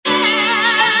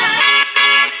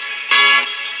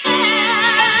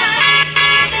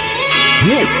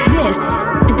This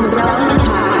is the Relevant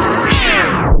Podcast.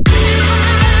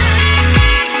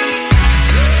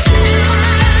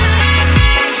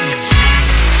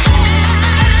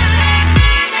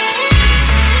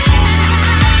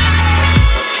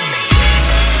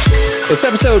 It's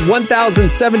episode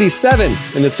 1077,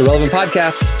 and it's the Relevant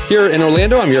Podcast. Here in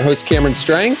Orlando, I'm your host, Cameron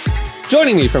Strang.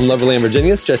 Joining me from Loverland,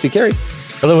 Virginia, is Jesse Carey.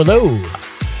 Hello, hello.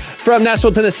 From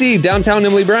Nashville, Tennessee, downtown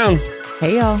Emily Brown.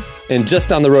 Hey, y'all. And just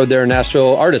down the road there in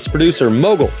Nashville, artist, producer,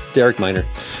 mogul, Derek Miner.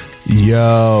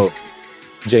 Yo.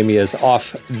 Jamie is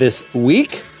off this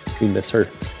week. We miss her,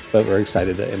 but we're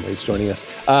excited that Emily's joining us.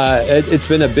 It's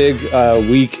been a big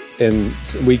week and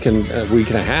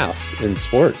a half in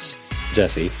sports,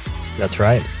 Jesse. That's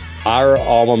right. Our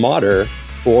alma mater,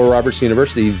 Oral Roberts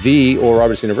University, the Oral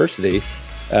Roberts University,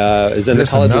 is in the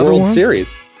College World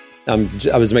Series.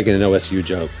 I was making an OSU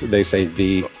joke. They say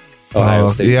the Ohio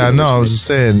State Yeah, University. no, I was just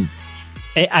saying.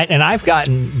 And I've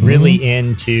gotten really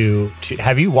into...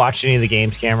 Have you watched any of the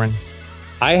games, Cameron?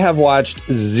 I have watched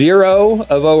 0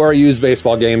 of ORU's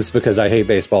baseball games because I hate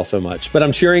baseball so much. But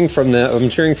I'm cheering for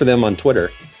them on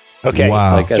Twitter. Okay.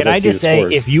 Wow. Can I just say,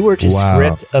 if you were to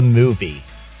script a movie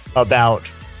about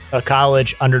a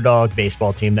college underdog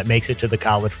baseball team that makes it to the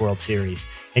College World Series,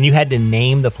 and you had to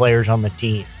name the players on the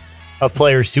team of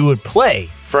players who would play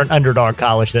for an underdog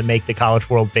college that make the College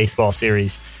World Baseball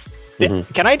Series,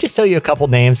 can I just tell you a couple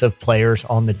names of players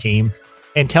on the team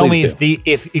and tell Please me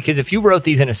because if you wrote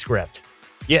these in a script,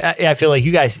 I feel like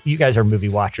you guys are movie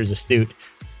watchers, astute.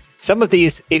 Some of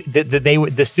these,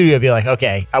 the studio would be like,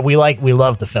 okay, we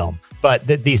love the film, but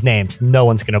these names, no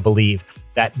one's going to believe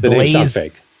that. The names sound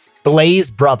fake.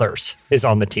 Blaze Brothers is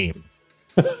on the team.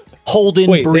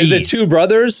 Holden Breeze. Is it two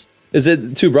brothers? Is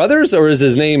it two brothers, or is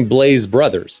his name Blaze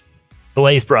Brothers?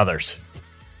 Blaze Brothers.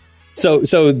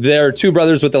 So there are two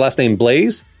brothers with the last name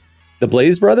Blaze? The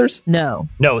Blaze Brothers? No,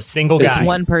 single guy. it's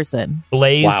one person.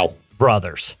 Blaze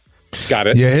Brothers. Got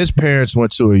it. Yeah, his parents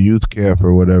went to a youth camp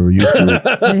or whatever. Youth group.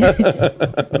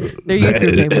 Their youth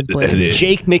group name was Blaze.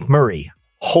 Jake McMurray.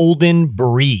 Holden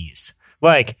Breeze.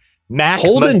 Like Mac.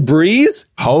 Holden Breeze?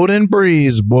 Holden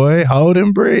Breeze, boy.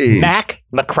 Holden Breeze. Mac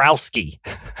McCrowski.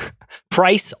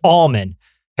 Price Allman.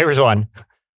 Here's one.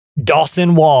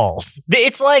 Dawson Walls.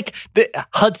 It's like the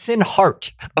Hudson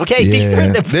Hart. Okay, these are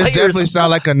the players. This definitely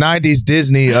sound like a 90s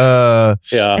Disney.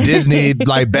 Disney,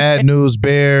 like Bad News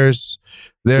Bears.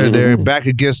 They're back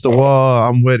against the wall.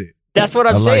 I'm with it. That's what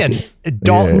I'm saying.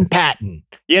 Dalton Patton.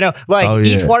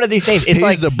 Each one of these names. It's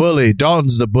He's the bully.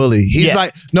 Dalton's the bully. He's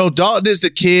Dalton is the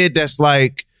kid that's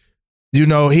like,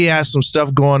 he has some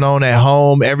stuff going on at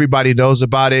home. Everybody knows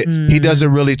about it. He doesn't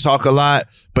really talk a lot,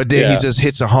 but then he just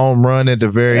hits a home run at the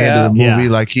very end of the movie.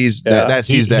 Like he's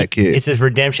that kid. It's his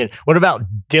redemption. What about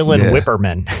Dylan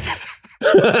Whipperman?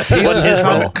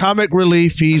 He's comic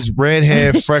relief. He's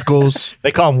redhead, freckles.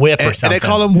 They call him Whip or something. And they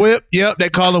call him Whip. Yep, they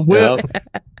call him Whip.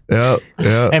 Yep.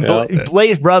 And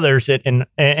Blaze Brothers and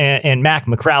Mac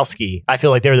McCrowski, I feel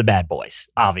like they're the bad boys,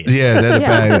 obviously. Yeah, they're the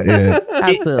bad. Yeah,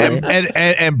 Absolutely.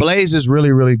 And Blaze is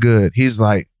really, really good. He's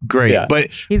like great,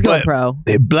 but he's going pro.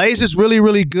 Blaze is really,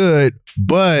 really good,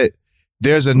 but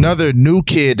there's another new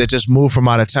kid that just moved from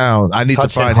out of town. I need to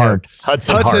find him.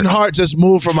 Hudson Hart just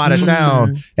moved from out of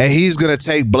town, and he's gonna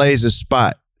take Blaze's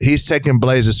spot. He's taking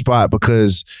Blaze's spot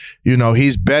because,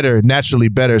 he's better, naturally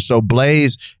better. So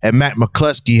Blaze and Matt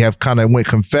McCluskey have kind of went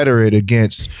Confederate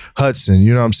against Hudson.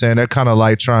 You know what I'm saying? They're kind of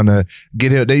like trying to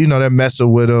get him. They're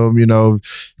messing with him,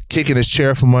 kicking his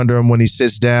chair from under him when he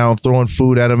sits down, throwing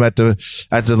food at him at the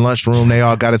lunchroom. They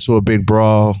all got into a big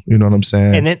brawl. You know what I'm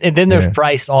saying? And then there's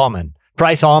Price Allman.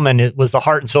 Price Allman was the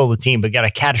heart and soul of the team, but got a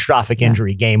catastrophic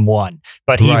injury game one.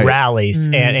 But he rallies,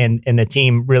 and the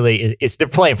team really is they're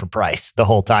playing for Price the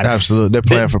whole time. Absolutely. They're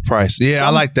playing for Price. Yeah, I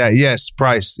like that. Yes,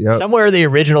 Price. Yep. Somewhere the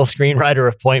original screenwriter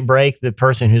of Point Break, the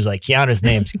person who's like, Keanu's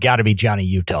name's got to be Johnny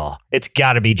Utah. It's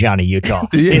got to be Johnny Utah.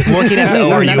 Is looking at the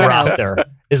ORU roster.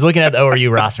 Is looking at the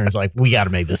ORU roster and is like, we got to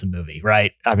make this a movie,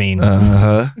 right? I mean...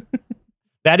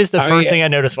 That is the first thing I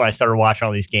noticed when I started watching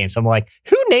all these games. I'm like,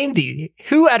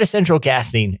 who at a central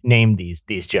casting named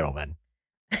these gentlemen?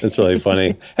 That's really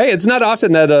funny. Hey, it's not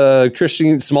often that a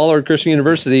smaller Christian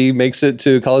university makes it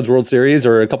to College World Series,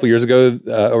 or a couple years ago,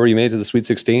 ORU made it to the Sweet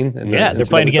 16. They're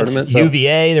playing against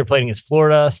UVA. They're playing against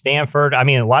Florida, Stanford. I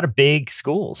mean, a lot of big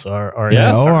schools are.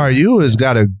 ORU has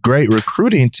got a great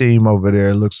recruiting team over there.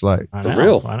 It looks like I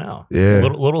know. Yeah,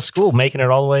 little school making it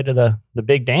all the way to the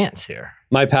big dance here.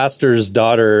 My pastor's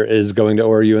daughter is going to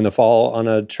ORU in the fall on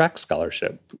a track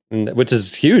scholarship, which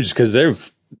is huge because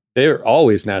they're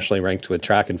always nationally ranked with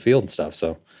track and field and stuff.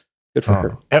 So Good for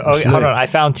her. Hold on. I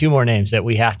found 2 more names that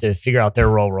we have to figure out their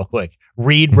role real quick.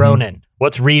 Reed Ronan.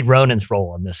 What's Reed Ronan's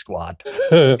role in this squad?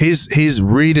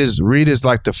 Reed is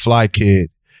like the fly kid.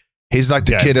 He's like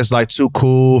the kid that's like too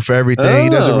cool for everything. He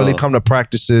doesn't really come to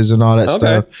practices and all that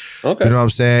stuff. Okay. You know what I'm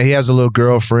saying? He has a little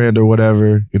girlfriend or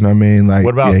whatever. You know what I mean? Like,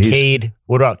 what about Cade?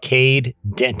 What about Cade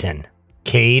Denton?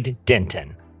 Cade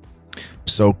Denton.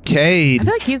 So Cade, I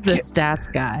feel like he's the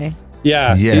stats guy.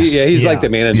 Yeah. He's like the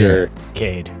manager.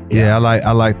 Cade. Yeah,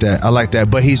 I like that.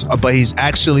 But he's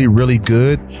actually really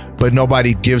good, but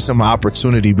nobody gives him an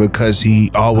opportunity because he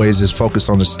always is focused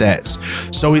on the stats.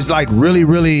 So he's like really,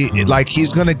 really like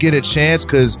he's gonna get a chance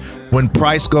because when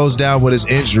Price goes down with his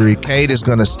injury, Cade is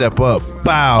gonna step up.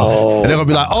 Bow. And they're gonna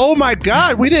be like, oh my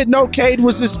God, we didn't know Cade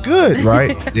was this good,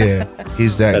 right? Yeah.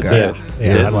 He's that guy.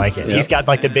 Yeah, I like it. Yeah. He's got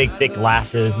like the big thick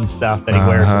glasses and stuff that he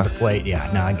wears at the plate.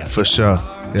 Yeah, no, I got it. For sure.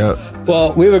 Yep.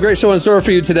 Well, we have a great show in store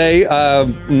for you today.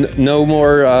 No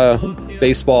more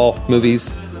baseball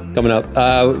movies coming up.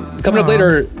 Coming up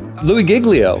later, Louie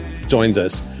Giglio joins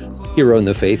us. Hero in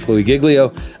the faith, Louie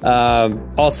Giglio.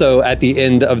 Also, at the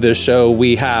end of this show,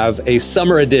 we have a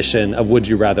summer edition of Would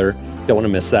You Rather. Don't want to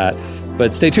miss that.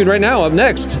 But stay tuned right now. Up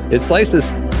next, it's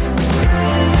Slices.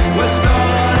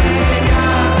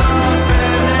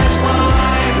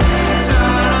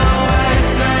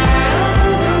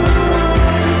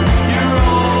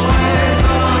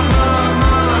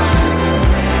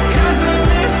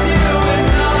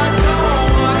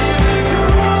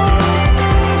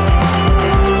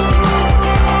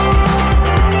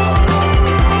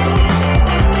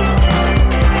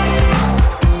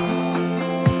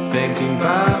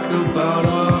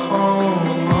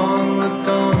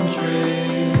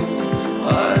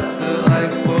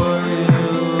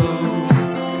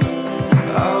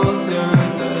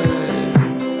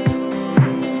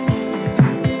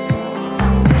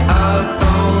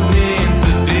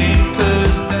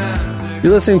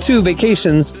 You're listening to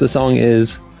Vacations. The song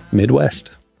is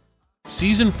Midwest.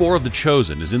 Season 4 of The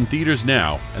Chosen is in theaters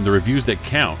now, and the reviews that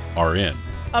count are in.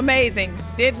 Amazing.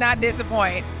 Did not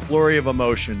disappoint. Flurry of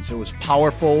emotions. It was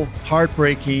powerful,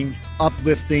 heartbreaking,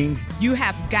 uplifting. You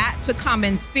have got to come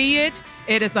and see it.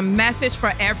 It is a message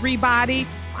for everybody.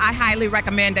 I highly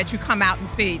recommend that you come out and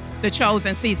see The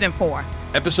Chosen Season 4.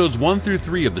 Episodes 1 through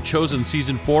 3 of The Chosen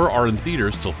Season 4 are in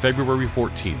theaters till February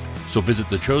 14th. So visit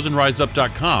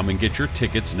thechosenriseup.com and get your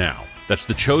tickets now. That's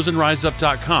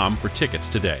thechosenriseup.com for tickets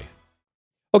today.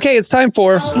 Okay, it's time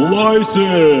for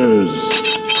Slices.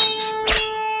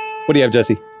 What do you have,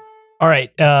 Jesse? All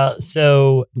right.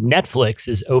 So Netflix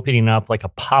is opening up like a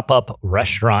pop-up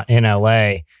restaurant in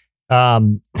LA.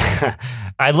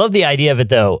 I love the idea of it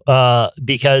though,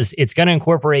 because it's going to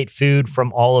incorporate food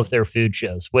from all of their food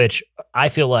shows, which I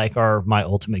feel like are my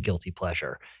ultimate guilty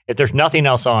pleasure. If there's nothing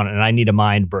else on and I need a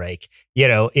mind break,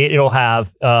 it'll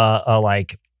have a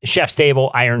like Chef's Table,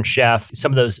 Iron Chef,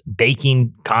 some of those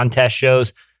baking contest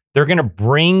shows. They're going to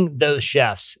bring those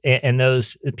chefs and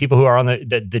those people who are on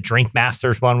the Drink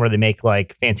Masters one where they make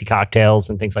like fancy cocktails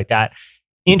and things like that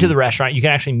into the restaurant. You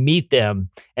can actually meet them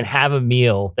and have a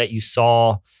meal that you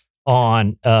saw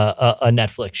on a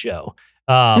Netflix show.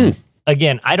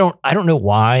 Again, I don't know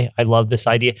why I love this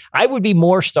idea. I would be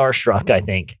more starstruck, I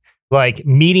think, like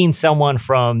meeting someone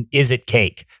from Is It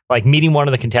Cake, like meeting one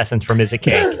of the contestants from Is It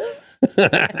Cake,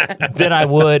 than I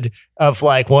would of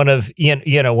like one of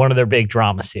one of their big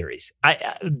drama series.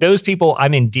 Those people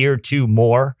I'm endeared to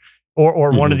more.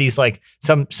 Or one of these like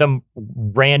some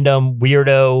random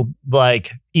weirdo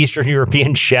like Eastern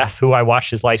European chef who I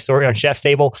watched his life story on Chef's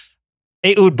Table.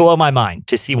 It would blow my mind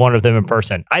to see one of them in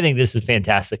person. I think this is a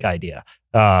fantastic idea.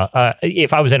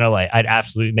 If I was in LA, I'd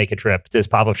absolutely make a trip to this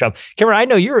pop-up shop. Cameron, I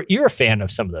know you're a fan of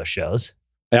some of those shows.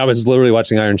 I was literally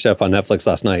watching Iron Chef on Netflix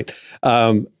last night.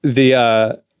 I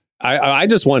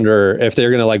just wonder if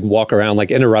they're gonna like walk around,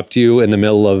 like interrupt you in the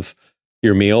middle of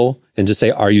your meal and just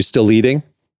say, "Are you still eating?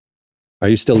 Are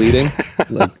you still eating?"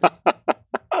 Like,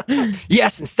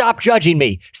 yes, and stop judging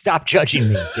me. Stop judging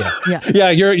me. Yeah.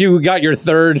 You got your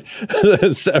third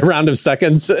round of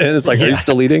seconds, and it's like, are you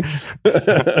still eating?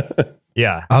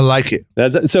 Yeah, I like it.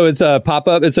 So it's a pop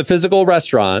up. It's a physical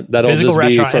restaurant that'll just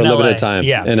be for a limited time.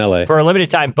 Yeah, in LA for a limited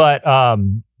time. But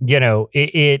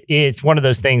it's one of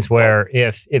those things where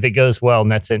if it goes well,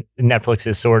 and Netflix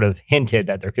has sort of hinted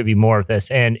that there could be more of this,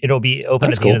 and it'll be open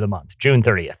at the end of the month, June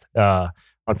 30th.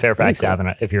 On Fairfax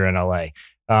Avenue, if you're in LA.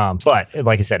 But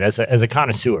like I said, as a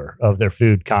connoisseur of their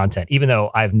food content, even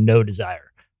though I have no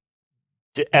desire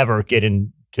to ever get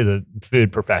into the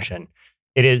food profession,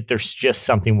 there's just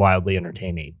something wildly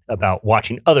entertaining about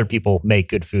watching other people make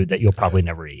good food that you'll probably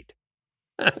never eat.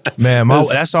 Man,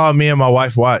 that's all me and my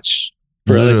wife watch.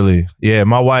 Really? Literally. Yeah.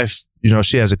 My wife,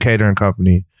 she has a catering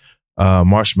company,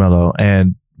 Marshmallow.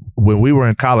 And when we were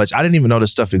in college, I didn't even know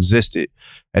this stuff existed.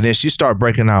 And then she started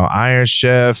breaking out Iron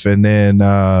Chef, and then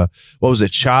what was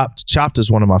it? Chopped. Chopped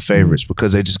is one of my favorites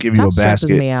because they just give you a basket.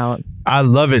 Stresses me out. I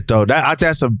love it though.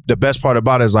 That's the best part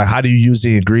about it is like, how do you use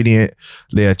the ingredient?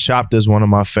 Yeah, Chopped is one of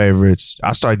my favorites.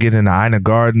 I started getting into Ina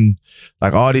Garden,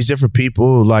 like all these different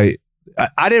people. Like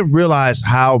I didn't realize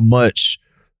how much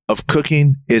of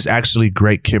cooking is actually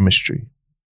great chemistry.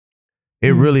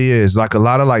 It really is. Like a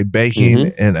lot of like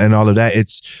baking and all of that.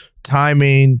 It's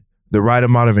timing, the right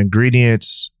amount of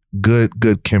ingredients,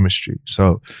 good chemistry.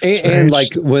 So and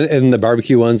like in the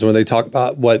barbecue ones, when they talk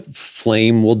about what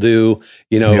flame will do,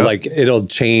 like it'll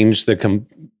change the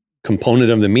component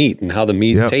of the meat and how the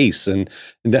meat tastes and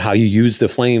how you use the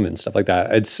flame and stuff like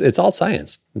that. It's all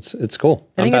science. It's cool.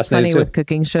 I think it's funny with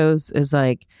cooking shows is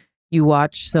like you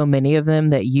watch so many of them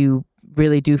that you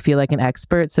really do feel like an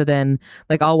expert. So then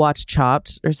like I'll watch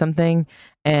Chopped or something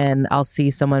and I'll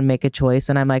see someone make a choice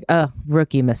and I'm like, oh,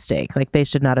 rookie mistake. Like they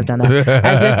should not have done that.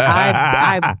 As if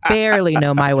I barely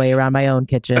know my way around my own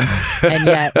kitchen. And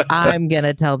yet I'm going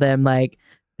to tell them like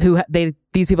these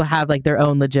people have like their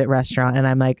own legit restaurant. And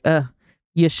I'm like, ugh,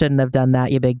 you shouldn't have done that,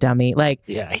 you big dummy. Like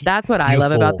that's what I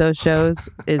love about those shows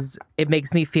is it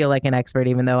makes me feel like an expert,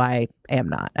 even though I am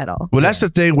not at all. Well, that's the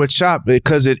thing with Chopped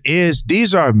because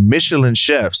these are Michelin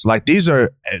chefs. Like these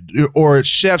are, or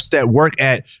chefs that work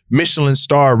at Michelin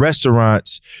star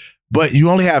restaurants, but you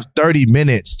only have 30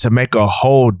 minutes to make a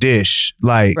whole dish.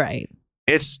 Like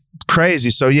it's crazy.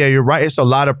 So yeah, you're right. It's a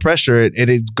lot of pressure. And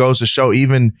it goes to show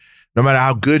even no matter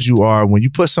how good you are, when you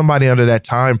put somebody under that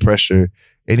time pressure,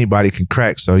 anybody can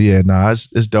crack. So yeah,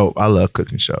 it's dope. I love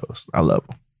cooking shows. I love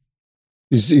them.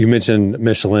 You mentioned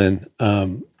Michelin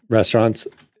restaurants.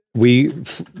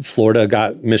 Florida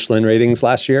got Michelin ratings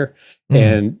last year.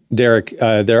 And Derek,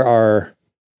 there are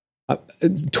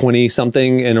 20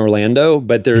 something in Orlando,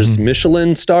 but there's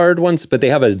Michelin starred ones, but they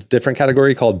have a different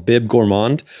category called Bib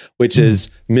Gourmand, which is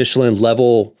Michelin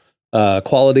level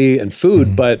quality and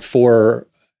food, but for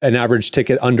an average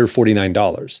ticket under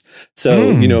 $49.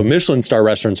 So, Michelin star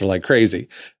restaurants are like crazy,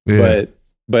 but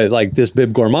like this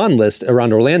Bib Gourmand list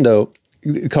around Orlando,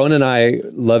 Cohen and I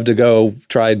love to go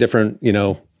try different,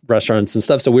 restaurants and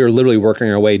stuff. So we were literally working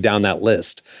our way down that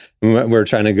list. We were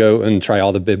trying to go and try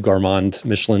all the Bib Gourmand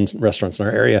Michelin restaurants in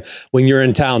our area. When you're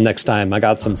in town next time, I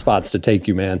got some spots to take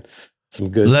you, man. Some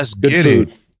good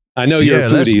food. I know you're a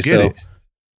foodie, so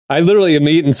I literally am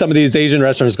eating some of these Asian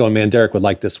restaurants going, man, Derek would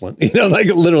like this one. Like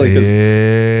literally.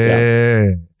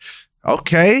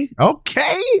 Okay.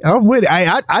 I'm with it.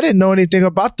 I didn't know anything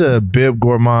about the Bib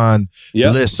Gourmand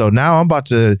list. So now I'm about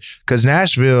to, because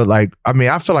Nashville, I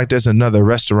feel like there's another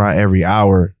restaurant every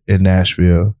hour in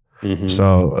Nashville.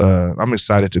 So I'm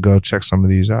excited to go check some of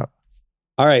these out.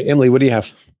 All right, Emily, what do you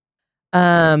have?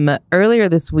 Earlier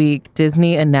this week,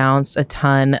 Disney announced a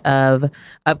ton of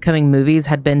upcoming movies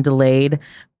had been delayed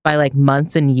by like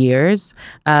months and years.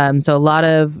 So a lot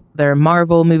of their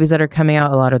Marvel movies that are coming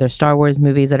out, a lot of their Star Wars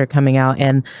movies that are coming out,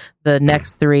 and the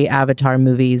next 3 Avatar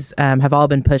movies have all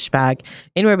been pushed back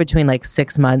anywhere between like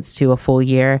 6 months to a full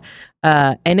year.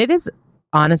 And it is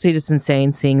honestly just insane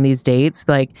seeing these dates.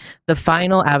 Like the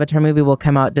final Avatar movie will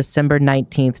come out December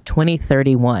 19th,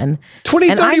 2031.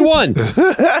 2031!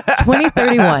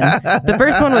 2031. The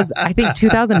first one was, I think,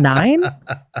 2009.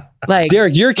 Like,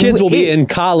 Derek, your kids will be in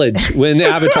college when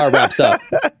Avatar wraps up.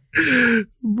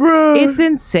 Bro. It's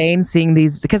insane seeing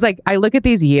these, because like I look at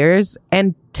these years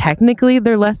and technically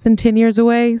they're less than 10 years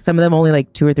away. Some of them only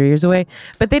like 2 or 3 years away,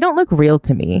 but they don't look real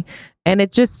to me. And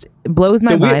it just blows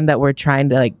my mind that we're trying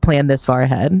to like plan this far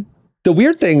ahead. The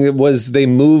weird thing was they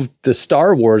moved the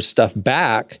Star Wars stuff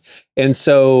back. And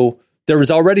so there was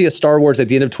already a Star Wars at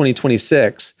the end of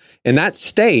 2026 and that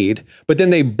stayed, but then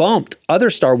they bumped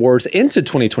other Star Wars into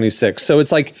 2026. So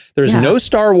it's like there's no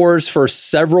Star Wars for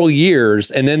several years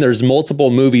and then there's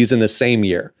multiple movies in the same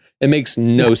year. It makes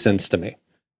no sense to me.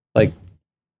 Like,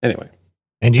 anyway.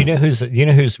 And do you know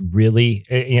who's really,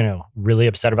 really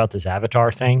upset about this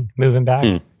Avatar thing moving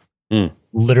back?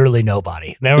 Literally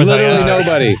nobody.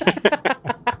 Nobody.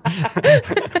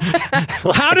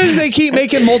 How do they keep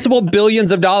making multiple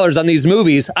billions of dollars on these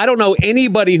movies? I don't know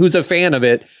anybody who's a fan of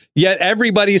it, yet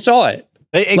everybody saw it.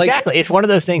 Exactly. It's one of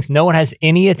those things no one has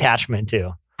any attachment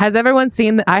to. Has everyone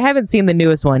seen? I haven't seen the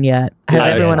newest one yet. Has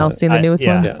everyone else seen the newest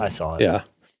one? Yeah, I saw it. Yeah.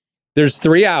 There's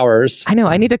 3 hours. I know.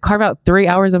 I need to carve out 3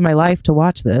 hours of my life to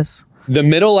watch this. The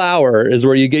middle hour is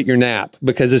where you get your nap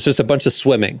because it's just a bunch of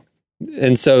swimming.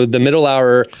 And so the middle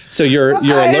hour, so you're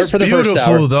alert for the first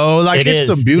hour. Though. Like it's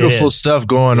some beautiful stuff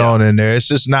going on in there. It's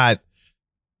just not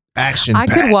Action. I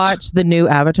could watch the new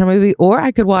Avatar movie, or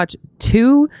I could watch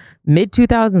 2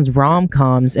 mid-2000s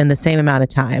rom-coms in the same amount of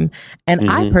time. And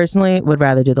I personally would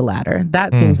rather do the latter.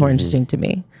 That seems more interesting to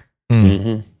me.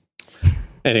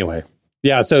 Anyway.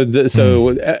 Yeah, why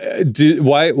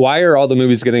are all the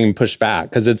movies getting pushed back?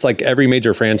 Because it's like every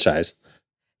major franchise.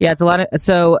 Yeah, it's a lot of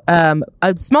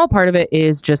a small part of it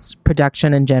is just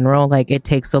production in general. Like it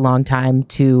takes a long time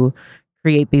to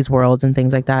create these worlds and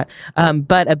things like that.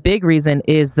 But a big reason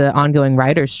is the ongoing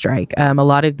writer's strike. A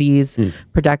lot of these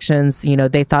productions,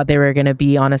 they thought they were going to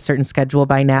be on a certain schedule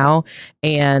by now,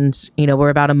 and we're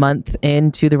about a month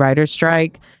into the writer's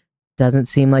strike. Doesn't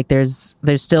seem like there's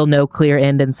still no clear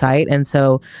end in sight, and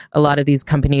so a lot of these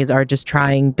companies are just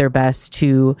trying their best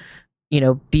to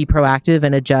be proactive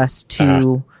and adjust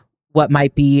to what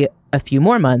might be a few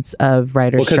more months of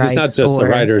writers' strikes. Because it's not just the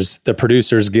writers; the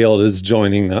Producers Guild is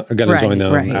going to join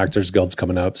the Actors Guild's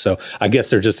coming up. So I guess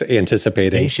they're just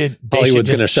anticipating Hollywood's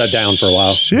going to shut down for a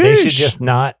while. They should just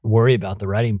not worry about the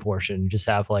writing portion. Just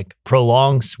have like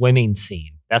prolonged swimming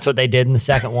scene. That's what they did in the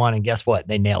second one, and guess what?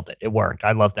 They nailed it. It worked.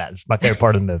 I love that. It's my favorite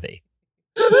part of the movie.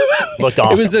 Looked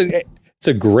awesome. It's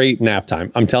a great nap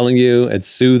time. I'm telling you, it's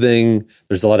soothing.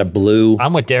 There's a lot of blue.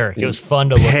 I'm with Derek. It was fun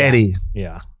to look Petty.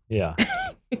 at. Yeah.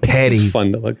 Petty. It's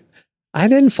fun to look. I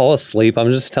didn't fall asleep.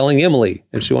 I'm just telling Emily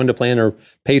if she wanted to plan or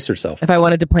pace herself. If I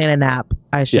wanted to plan a nap,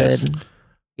 I should. Yes.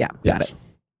 Yeah, got it.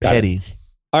 Petty.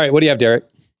 All right, what do you have, Derek?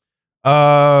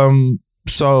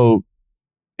 So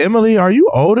Emily, are you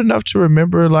old enough to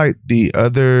remember like the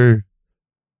other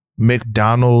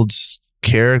McDonald's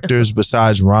characters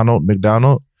besides Ronald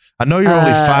McDonald? I know you're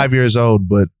only 5 years old,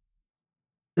 but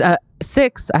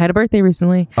 6. I had a birthday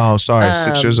recently. Oh, sorry,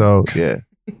 6 years old. Yeah.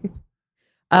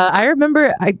 I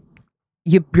remember.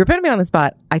 You're putting me on the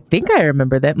spot. I think I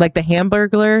remember that, like the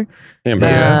Hamburglar.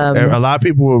 A lot of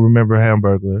people will remember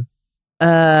Hamburglar.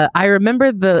 I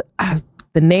remember the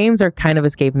names are kind of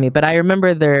escaping me, but I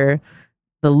remember the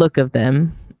look of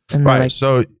them. And right.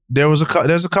 So there's a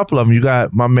couple of them. You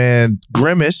got my man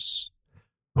Grimace,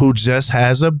 who just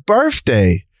has a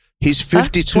birthday. He's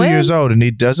 52 years old and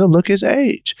he doesn't look his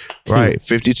age. Right.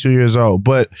 52 years old.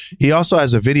 But he also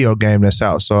has a video game that's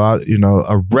out. So,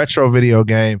 a retro video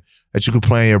game that you can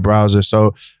play in your browser.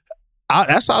 So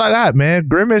that's all I got, man.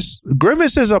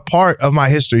 Grimace is a part of my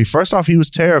history. First off, he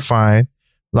was terrifying.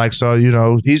 Like, so,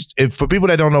 for people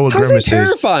that don't know what Grimace is.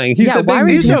 Terrifying. He's a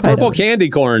purple candy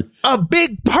corn. A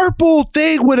big purple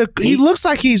thing he looks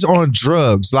like he's on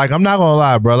drugs. Like, I'm not going to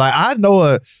lie, bro. Like, I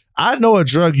know a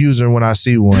drug user when I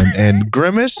see one. And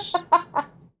Grimace,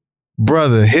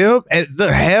 brother, him and the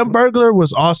Hamburglar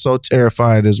was also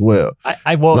terrifying as well.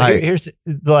 Here's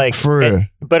like, for real.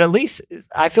 But at least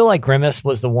I feel like Grimace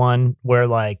was the one where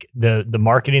like the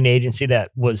marketing agency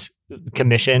that was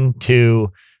commissioned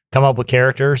to come up with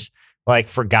characters, like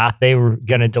forgot they were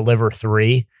going to deliver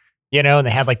 3, and they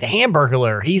had like the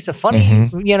Hamburglar. He's a funny,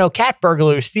 cat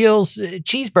burglar who steals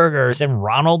cheeseburgers, and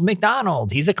Ronald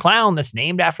McDonald. He's a clown that's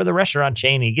named after the restaurant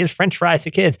chain. He gives French fries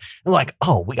to kids. And like,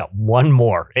 oh, we got one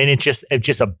more. And it's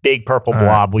just a big purple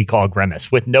blob we call Grimace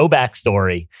with no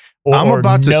backstory. I'm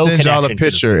about to send y'all a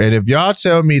picture. And if y'all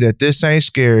tell me that this ain't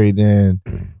scary, then,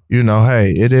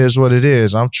 hey, it is what it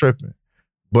is. I'm tripping.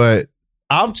 But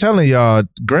I'm telling y'all,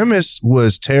 Grimace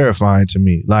was terrifying to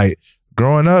me. Like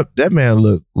growing up, that man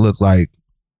looked like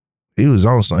he was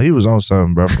on something. He was on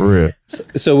something, bro, for real.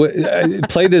 So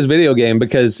play this video game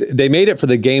because they made it for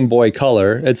the Game Boy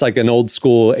Color. It's like an old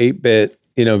school 8-bit,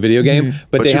 video game,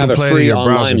 but they have a free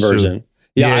online version.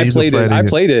 Yeah, I played it. I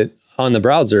played it on the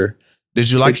browser. Did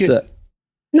you like it?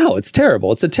 No, it's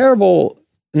terrible. It's a terrible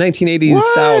 1980s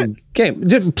style game.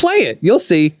 Dude, play it. You'll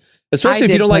see. Especially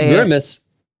if you don't like Grimace.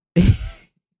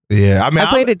 Yeah, I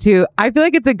played it too. I feel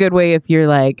like it's a good way if you're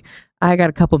like, I got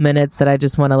a couple minutes that I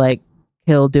just want to like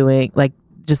kill doing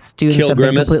something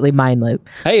completely mindless.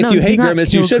 Hey, if you hate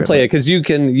Grimace, you should play it because you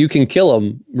can kill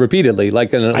him repeatedly,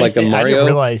 like a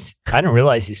Mario. I didn't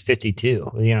realize he's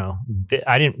 52.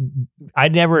 I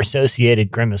never associated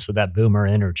Grimace with that boomer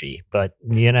energy, but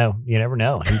you never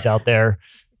know. He's out there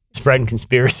spreading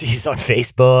conspiracies on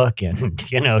Facebook and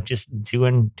just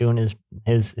doing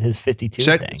his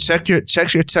 52 thing. Check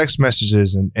your text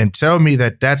messages and tell me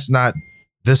that's not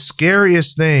the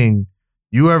scariest thing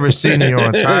you ever seen in your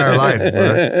entire life,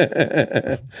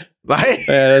 bro.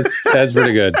 That's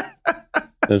pretty good.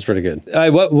 That's pretty good.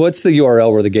 What's the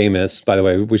URL where the game is? By the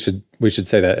way, we should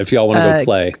say that if y'all want to go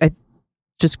play.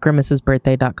 Just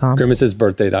grimacesbirthday.com.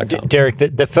 Grimacesbirthday.com. Derek,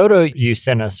 the photo you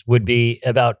sent us would be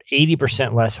about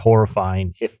 80% less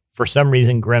horrifying if for some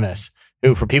reason Grimace,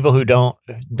 who for people who don't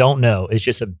know, is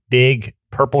just a big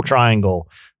purple triangle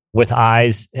with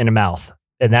eyes and a mouth.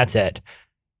 and that's it.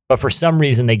 But for some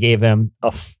reason, they gave him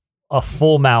a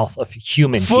full mouth of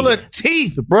human full teeth. of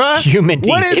teeth, bruh. Human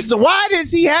teeth. Why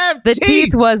does he have The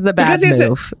teeth was the bad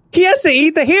move. He has to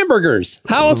eat the hamburgers.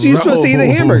 How else are you supposed to eat a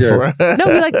hamburger?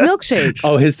 No, he likes milkshakes.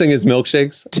 Oh, his thing is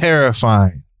milkshakes?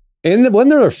 Terrifying. And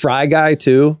wasn't there a fry guy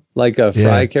too? Like a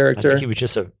fry character? I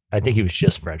think he was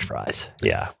just French fries.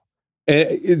 Yeah.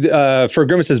 For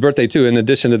Grimace's birthday too, in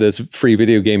addition to this free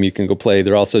video game you can go play,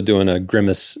 they're also doing a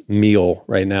Grimace meal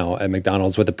right now at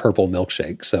McDonald's with a purple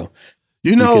milkshake. So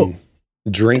you can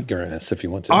drink Grimace if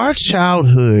you want to. Our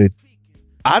childhood,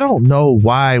 I don't know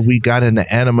why we got into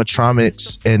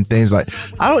animatronics and things like.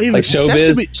 I don't even like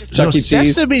Showbiz, Chuck E. Cheese.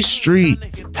 Sesame Street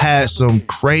had some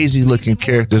crazy looking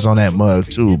characters on that mug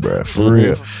too, bro. For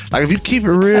real. Like if you keep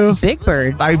it real, Big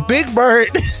Bird. Like Big Bird,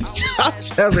 I'm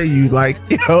telling you, like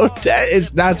that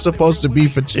is not supposed to be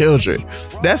for children.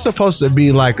 That's supposed to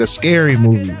be like a scary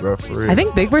movie, bro. For real. I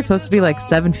think Big Bird's supposed to be like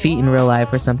 7 feet in real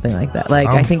life or something like that. Like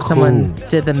I think someone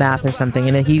did the math or something,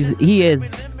 and he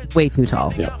is way too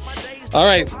tall. Yeah. All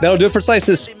right, that'll do it for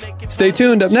Slices. Stay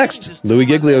tuned. Up next, Louie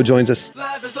Giglio joins us.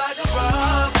 Life is like a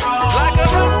rough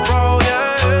road,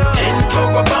 yeah. And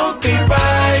for a bumpy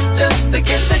ride, just to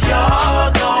get to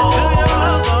your goal.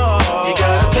 You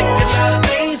gotta take a lot of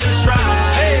things in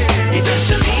stride.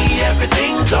 Eventually,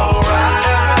 everything's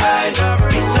alright.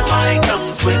 Peace of mind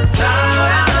comes with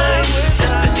time.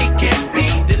 Destiny can't be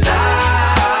denied.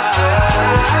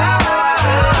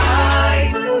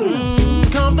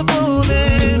 Comfortable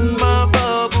in my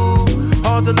bubble,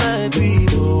 hard to let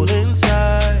people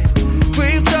inside.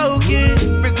 Grief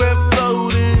choking, regret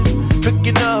floating,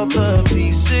 picking up the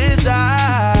pieces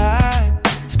I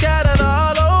scattered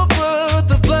all over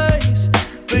the place.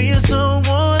 Being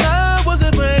someone I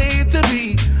wasn't made to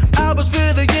be. I was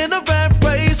feeling in a rat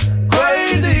race,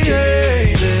 crazy,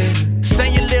 yeah.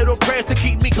 Saying little prayers to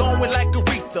keep me going like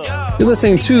Aretha. You're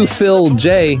listening to Phil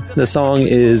J. The song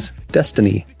is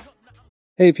Destiny.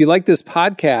 Hey, if you like this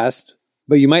podcast,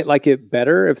 but you might like it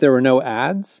better if there were no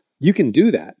ads, you can do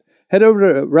that. Head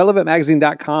over to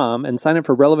relevantmagazine.com and sign up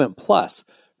for Relevant Plus.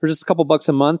 For just a couple bucks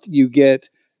a month, you get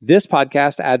this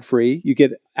podcast ad-free. You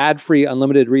get ad-free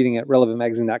unlimited reading at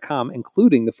relevantmagazine.com,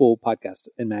 including the full podcast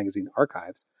and magazine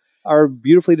archives, our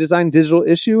beautifully designed digital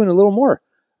issue, and a little more.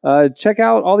 Check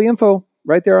out all the info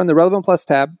right there on the Relevant Plus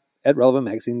tab at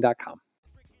relevantmagazine.com.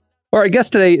 Our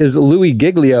guest today is Louie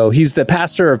Giglio. He's the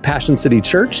pastor of Passion City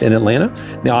Church in Atlanta,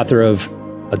 the author of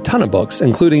a ton of books,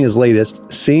 including his latest,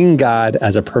 Seeing God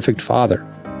as a Perfect Father.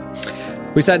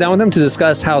 We sat down with him to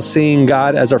discuss how seeing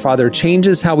God as our Father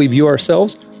changes how we view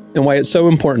ourselves and why it's so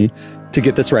important to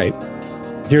get this right.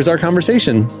 Here's our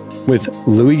conversation with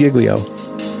Louie Giglio.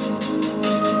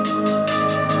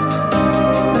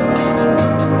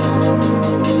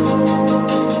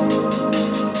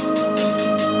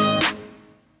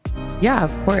 Yeah,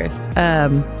 of course.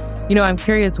 I'm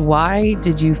curious, why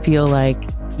did you feel like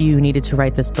you needed to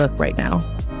write this book right now?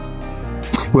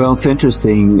 Well, it's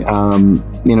interesting.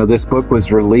 This book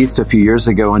was released a few years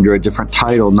ago under a different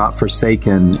title, Not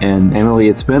Forsaken. And Emily,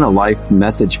 it's been a life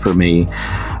message for me.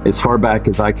 As far back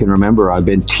as I can remember, I've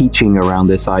been teaching around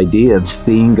this idea of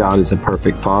seeing God as a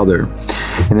perfect father.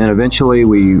 And then eventually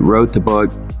we wrote the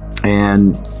book,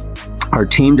 and our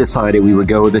team decided we would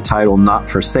go with the title Not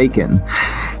Forsaken.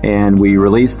 And we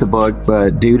released the book,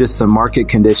 but due to some market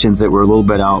conditions that were a little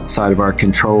bit outside of our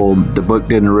control, the book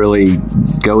didn't really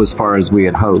go as far as we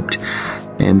had hoped.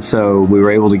 And so we were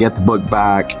able to get the book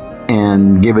back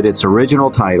and give it its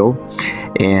original title,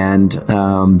 and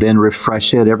then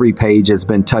refresh it. Every page has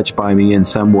been touched by me in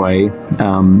some way,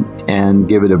 and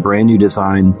give it a brand new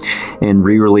design and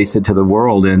re-release it to the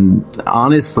world. And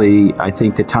honestly, I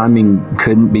think the timing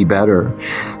couldn't be better,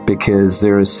 because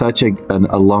there is such a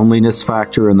loneliness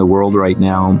factor in the world right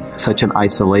now, such an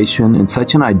isolation and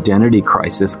such an identity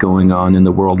crisis going on in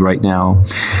the world right now.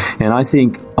 And I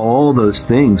think all those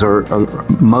things, or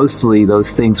mostly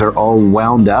those things, are all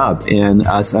wound up in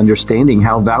us understanding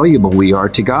how valuable we are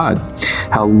to God,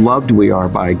 how loved we are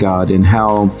by God, and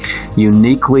how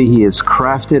uniquely He has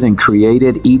crafted and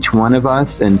created each one of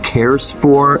us and cares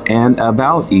for and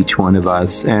about each one of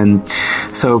us. And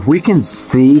so if we can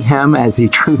see Him as He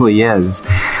truly is,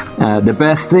 the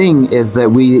best thing is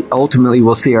that we ultimately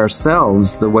will see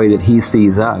ourselves the way that He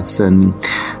sees us. And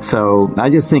so I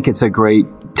just think it's a great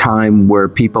time where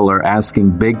people are asking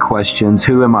big questions.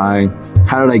 Who am I?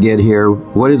 How did I get here?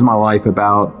 What is my life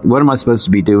about? What am I supposed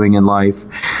to be doing in life?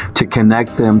 To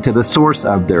connect them to the source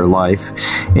of their life,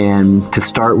 and to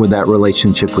start with that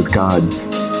relationship with God.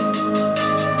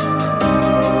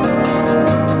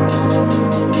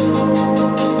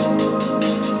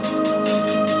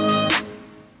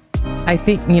 I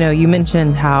think, you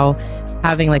mentioned how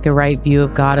having like a right view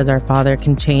of God as our Father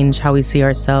can change how we see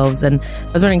ourselves. And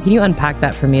I was wondering, can you unpack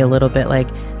that for me a little bit? Like,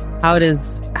 how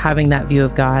does having that view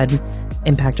of God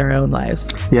impact our own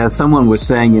lives? Yeah, someone was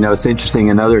saying, it's interesting,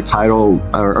 another title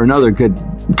or another good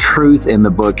truth in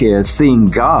the book is seeing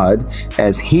God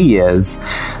as He is,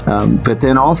 but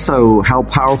then also how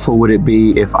powerful would it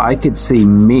be if I could see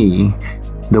me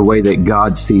the way that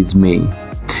God sees me?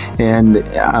 And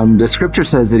the scripture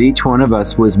says that each one of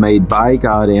us was made by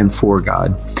God and for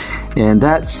God. And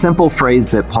that simple phrase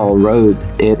that Paul wrote,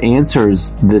 it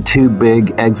answers the two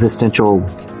big existential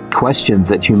questions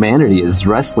that humanity is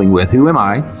wrestling with. Who am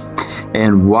I?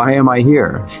 And why am I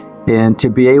here? And to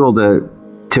be able to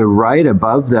write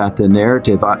above that the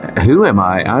narrative, who am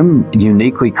I? I'm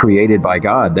uniquely created by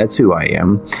God. That's who I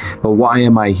am. But why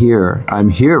am I here? I'm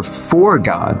here for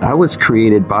God. I was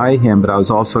created by Him, but I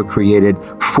was also created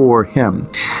for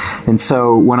Him. And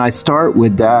so when I start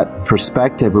with that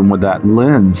perspective and with that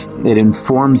lens, it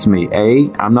informs me,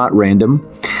 I'm not random.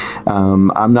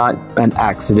 I'm not an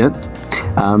accident.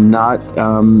 I'm not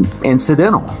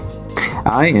incidental.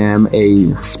 I am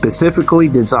a specifically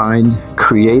designed,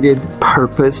 created,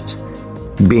 purposed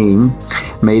being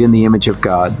made in the image of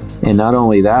God. And not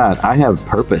only that, I have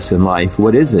purpose in life.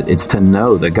 What is it? It's to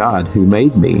know the God who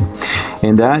made me.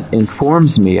 And that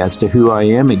informs me as to who I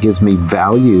am. It gives me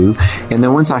value. And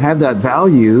then once I have that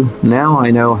value, now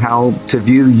I know how to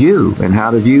view you and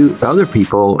how to view other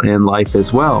people in life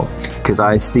as well. Because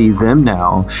I see them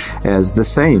now as the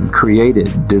same,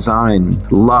 created,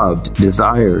 designed, loved,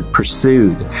 desired,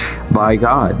 pursued by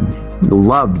God,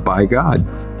 loved by God.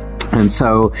 And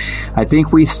so I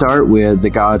think we start with the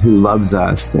God who loves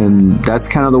us. And that's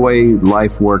kind of the way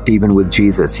life worked even with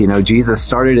Jesus. Jesus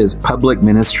started his public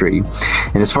ministry.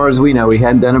 And as far as we know, he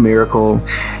hadn't done a miracle,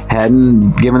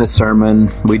 hadn't given a sermon.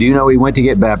 We do know he went to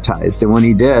get baptized. And when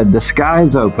he did, the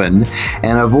skies opened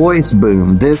and a voice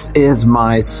boomed, "This is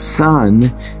my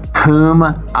son, whom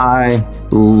I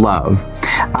love.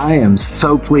 I am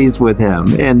so pleased with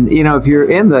him." And, if you're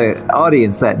in the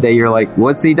audience that day, you're like,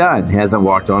 what's he done? Hasn't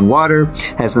walked on water,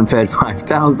 hasn't fed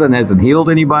 5,000, hasn't healed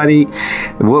anybody.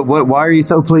 Why are you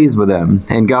so pleased with him?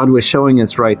 And God was showing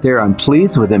us right there, I'm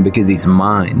pleased with him because he's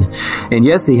mine. And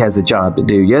yes, he has a job to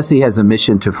do. Yes, he has a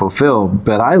mission to fulfill,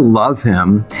 but I love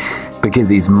him because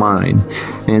he's mine.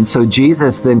 And so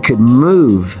Jesus then could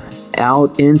move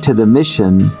out into the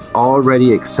mission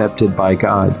already accepted by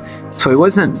God. So he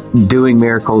wasn't doing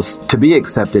miracles to be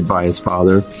accepted by his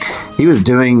Father. He was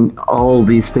doing all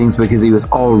these things because he was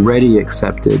already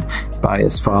accepted by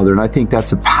his Father. And I think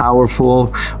that's a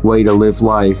powerful way to live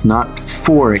life, not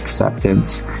for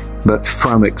acceptance, but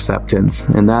from acceptance.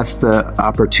 And that's the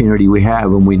opportunity we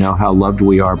have when we know how loved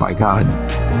we are by God.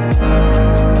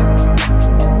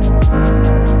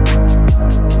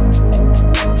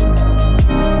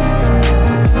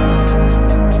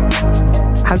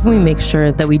 How can we make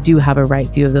sure that we do have a right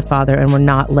view of the Father and we're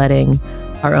not letting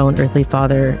our own earthly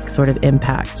father sort of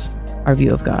impact our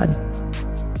view of God?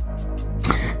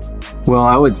 Well,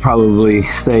 I would probably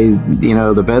say,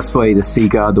 the best way to see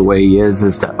God the way he is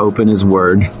to open his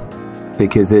word,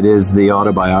 because it is the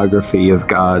autobiography of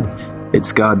God.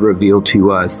 It's God revealed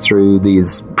to us through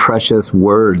these precious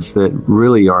words that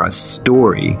really are a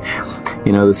story.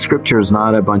 The scripture is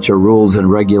not a bunch of rules and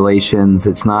regulations.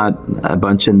 It's not a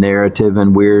bunch of narrative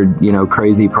and weird,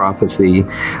 crazy prophecy.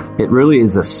 It really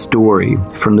is a story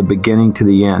from the beginning to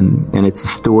the end. And it's a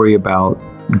story about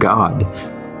God.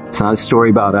 It's not a story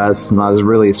about us. It's not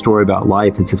really a story about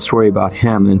life. It's a story about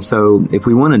him. And so if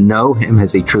we want to know him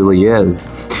as he truly is,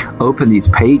 open these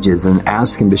pages and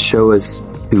ask him to show us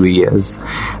who he is.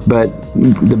 But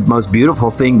the most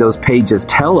beautiful thing those pages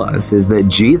tell us is that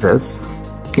Jesus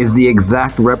is the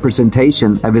exact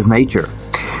representation of his nature.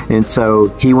 And so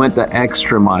he went the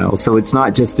extra mile. So it's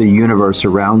not just the universe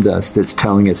around us that's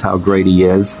telling us how great he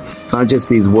is. It's not just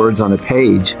these words on a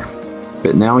page.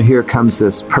 But now here comes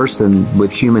this person with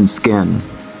human skin,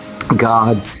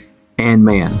 God and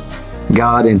man,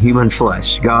 God in human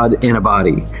flesh, God in a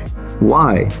body.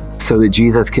 Why? So that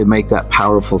Jesus could make that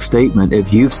powerful statement.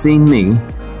 If you've seen me,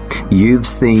 you've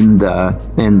seen the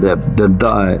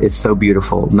is so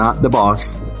beautiful. Not the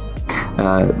boss,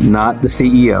 not the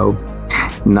CEO,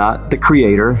 not the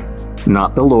creator,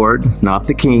 not the Lord, not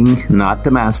the king, not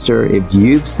the master. If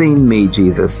you've seen me,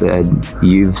 Jesus said,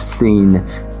 you've seen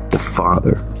the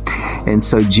Father. And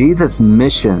so Jesus'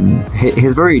 mission,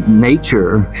 his very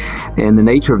nature and the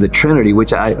nature of the Trinity,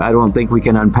 which I don't think we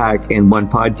can unpack in one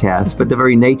podcast, but the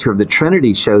very nature of the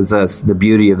Trinity shows us the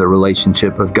beauty of the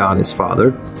relationship of God as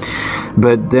Father.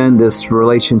 But then this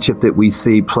relationship that we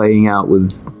see playing out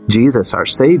with Jesus, our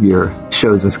Savior,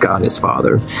 shows us God as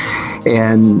Father.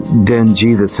 And then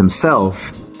Jesus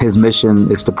himself, his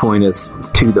mission is to point us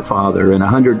to the Father. And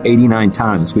 189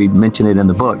 times, we mention it in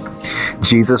the book,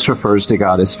 Jesus refers to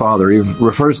God as Father. He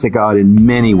refers to God in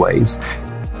many ways,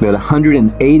 but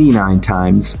 189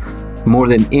 times, more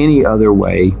than any other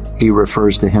way, he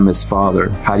refers to him as Father.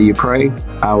 How do you pray?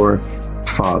 Our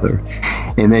Father.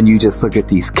 And then you just look at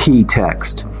these key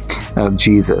texts of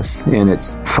Jesus, and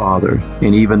it's Father.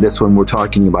 And even this one we're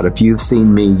talking about, if you've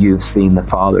seen me, you've seen the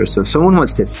Father. So if someone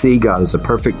wants to see God as a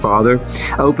perfect Father,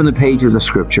 open the page of the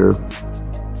Scripture,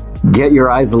 get your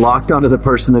eyes locked onto the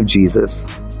person of Jesus.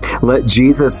 Let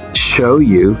Jesus show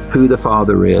you who the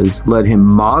Father is. Let him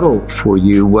model for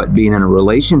you what being in a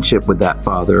relationship with that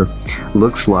Father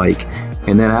looks like.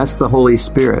 And then ask the Holy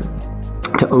Spirit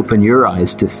to open your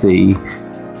eyes to see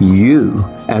you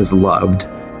as loved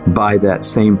by that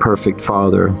same perfect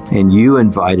Father, and you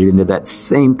invited into that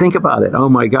same, think about it, oh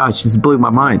my gosh, this blew my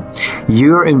mind.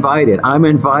 You're invited, I'm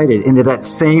invited into that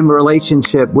same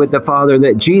relationship with the Father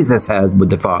that Jesus had with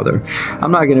the Father.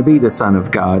 I'm not going to be the Son of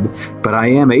God, but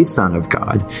I am a son of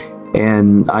God.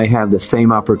 And I have the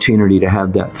same opportunity to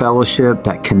have that fellowship,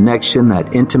 that connection,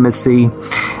 that intimacy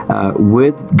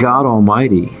with God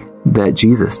Almighty that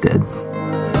Jesus did.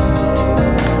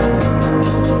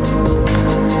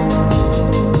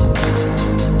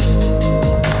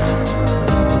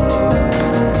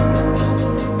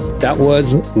 That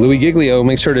was Louie Giglio.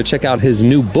 Make sure to check out his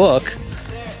new book,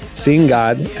 Seeing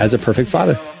God as a Perfect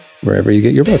Father, wherever you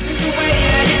get your book.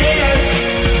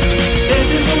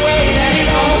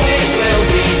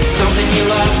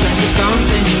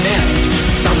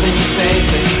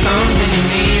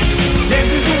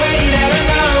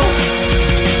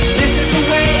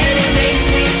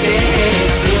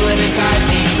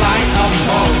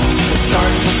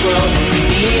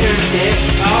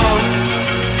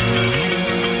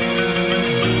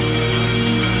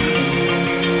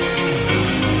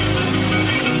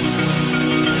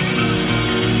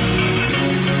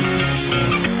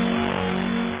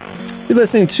 You're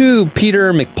listening to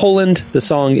Peter McPoland. The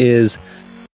song is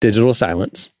Digital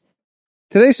Silence.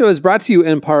 Today's show is brought to you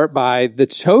in part by The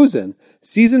Chosen.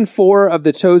 Season 4 of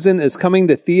The Chosen is coming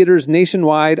to theaters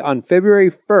nationwide on February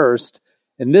 1st,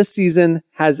 and this season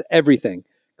has everything.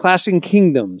 Clashing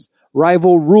kingdoms,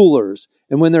 rival rulers,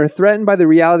 and when they're threatened by the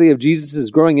reality of Jesus'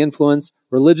 growing influence,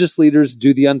 religious leaders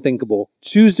do the unthinkable,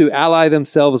 choose to ally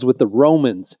themselves with the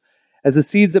Romans. As the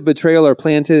seeds of betrayal are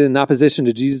planted and opposition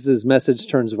to Jesus' message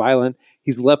turns violent,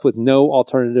 he's left with no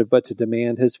alternative but to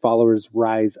demand his followers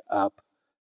rise up.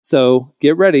 So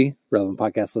get ready, relevant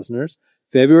podcast listeners.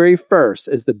 February 1st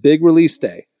is the big release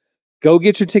day. Go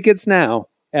get your tickets now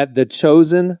at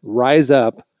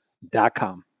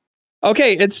thechosenriseup.com.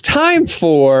 Okay, it's time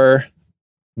for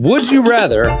Would You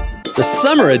Rather, the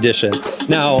summer edition.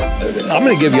 Now, I'm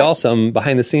going to give you all some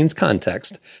behind-the-scenes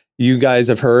context. You guys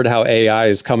have heard how AI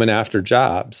is coming after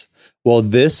jobs. Well,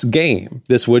 this game,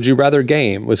 this Would You Rather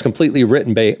game, was completely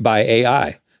written by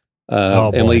AI.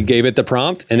 Emily gave it the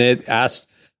prompt, and it asked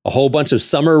a whole bunch of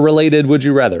summer-related Would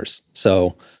You Rathers.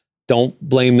 So don't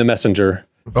blame the messenger.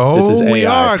 Oh, this is AI. we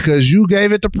are, because you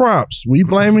gave it the prompts. We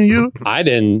blaming you? I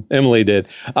didn't. Emily did.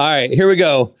 All right, here we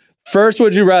go. First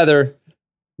Would You Rather.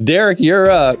 Derek, you're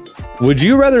up. Would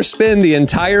you rather spend the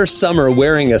entire summer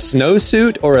wearing a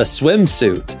snowsuit or a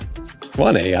swimsuit? Come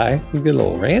on, AI. You get a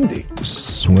little randy.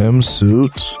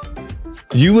 Swimsuit.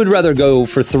 You would rather go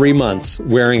for 3 months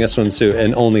wearing a swimsuit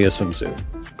and only a swimsuit?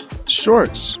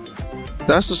 Shorts.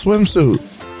 That's a swimsuit.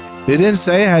 It didn't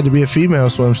say it had to be a female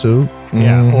swimsuit.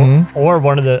 Yeah, Mm-hmm. or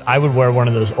one of the. I would wear one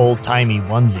of those old timey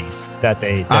onesies that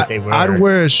they wear. I'd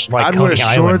wear Coney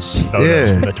shorts. Yeah,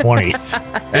 from the 20s.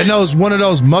 And one of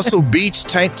those Muscle Beach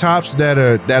tank tops that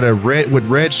are red with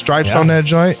red stripes on that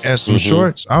joint and some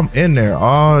shorts. I'm in there.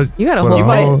 You got a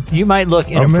whole. You might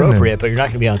look inappropriate, but you're not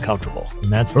going to be uncomfortable.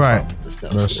 And that's the problem with this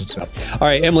snowsuit. All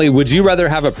right, Emily, would you rather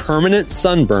have a permanent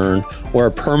sunburn or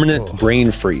a permanent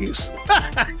brain freeze?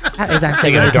 That is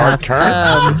actually taking a dark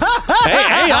turn.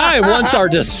 Hey, AI wants our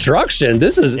destruction.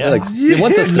 This is it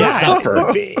wants us to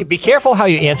suffer. Be careful how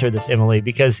you answer this, Emily,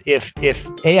 because if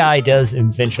AI does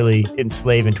eventually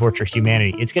enslave and torture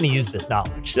humanity, it's going to use this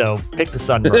knowledge. So pick the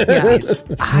sunburn.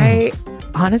 I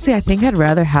think I'd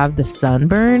rather have the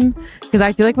sunburn, because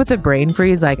I feel like with the brain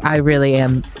freeze, like I really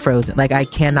am frozen. Like I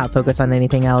cannot focus on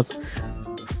anything else.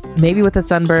 Maybe with the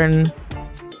sunburn,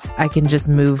 I can just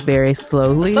move very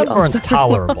slowly. Sunburn's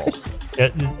tolerable.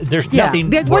 There's nothing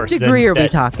worse. What degree are we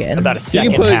talking? About a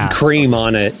second. You can put half. cream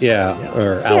on it,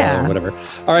 or aloe or whatever.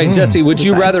 All right, Jesse, would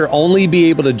you rather only be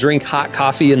able to drink hot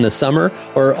coffee in the summer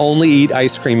or only eat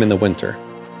ice cream in the winter?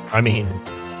 I mean,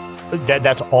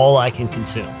 that's all I can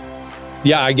consume.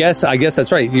 Yeah, I guess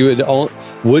that's right.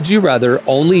 Would you rather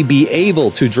only be able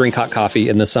to drink hot coffee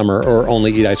in the summer or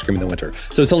only eat ice cream in the winter?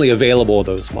 So it's only available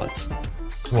those months.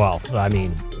 Well, I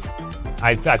mean,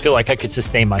 I feel like I could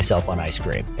sustain myself on ice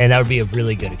cream, and that would be a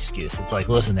really good excuse. It's like,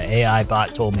 listen, the AI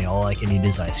bot told me all I can eat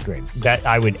is ice cream. That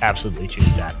I would absolutely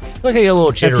choose that. I feel like I get a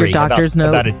little jittery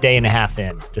about a day and a half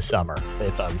in the summer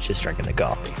if I was just drinking the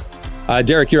coffee.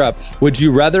 Derek, you're up. Would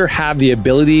you rather have the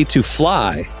ability to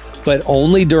fly, but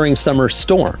only during summer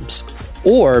storms,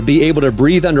 or be able to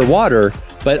breathe underwater,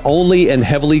 but only in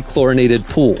heavily chlorinated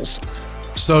pools?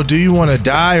 So do you want to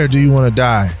die or do you want to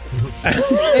die?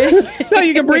 No,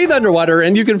 you can breathe underwater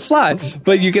and you can fly,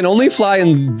 but you can only fly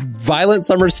in violent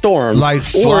summer storms. Like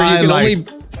fly, or you can only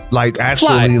fly.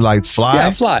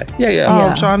 Yeah, fly. Yeah. Oh,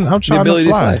 I'm trying to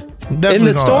fly. In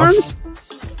the storms?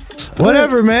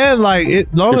 Whatever, man. Like,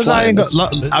 long as I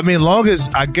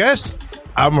guess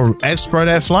I'm an expert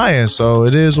at flying, so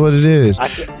it is what it is.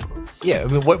 Yeah, I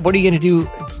mean, what are you going to do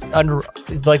under?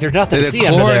 Like, there's nothing to see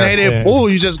under there. In a chlorinated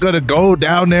pool, you just going to go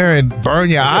down there and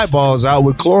burn your eyeballs out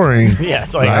with chlorine. Yeah,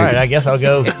 it's like, all right, I guess I'll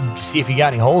go see if you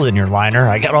got any holes in your liner.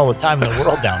 I got all the time in the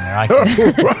world down there. I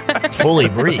can fully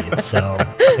breathe. So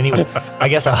anyway, I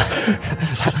guess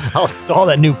I'll install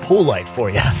that new pool light for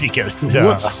you because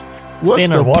what's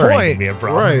staying underwater ain't going to be a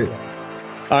problem. Right.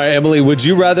 All right, Emily, would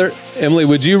you rather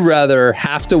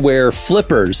have to wear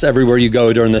flippers everywhere you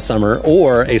go during the summer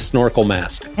or a snorkel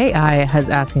mask? AI has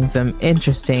asking some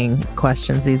interesting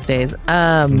questions these days.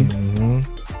 I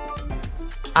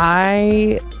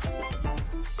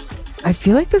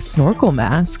feel like the snorkel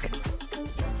mask.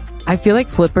 I feel like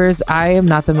flippers, I am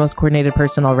not the most coordinated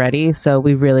person already, so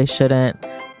we really shouldn't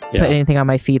put anything on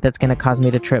my feet that's going to cause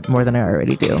me to trip more than I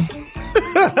already do.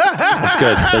 That's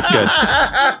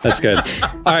good.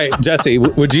 All right, Jesse,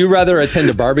 would you rather attend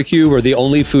a barbecue where the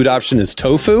only food option is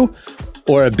tofu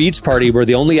or a beach party where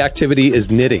the only activity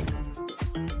is knitting?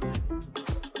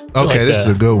 Okay, this is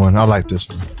a good one. I like this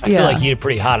one. I feel like you get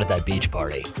pretty hot at that beach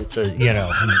party. It's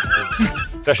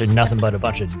especially nothing but a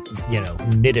bunch of,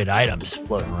 knitted items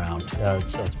floating around. So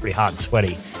it's pretty hot and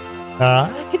sweaty.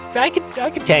 I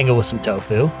could tangle with some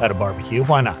tofu at a barbecue.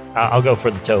 Why not? I'll go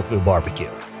for the tofu barbecue.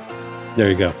 There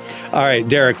you go. All right,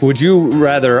 Derek, would you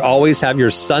rather always have your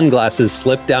sunglasses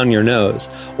slip down your nose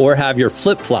or have your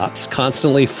flip-flops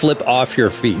constantly flip off your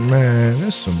feet? Man,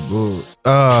 that's some bull.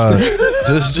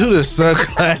 Just do the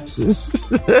sunglasses.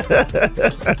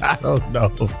 I don't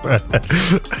know.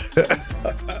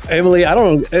 Emily,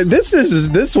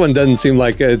 this one doesn't seem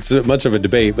like it's much of a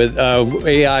debate, but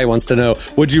AI wants to know,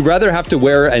 would you rather have to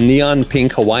wear a neon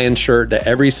pink Hawaiian shirt to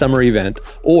every summer event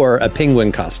or a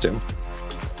penguin costume?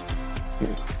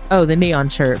 Oh, the neon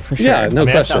shirt for sure. Yeah, no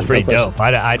question. That sounds pretty dope.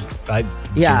 I'd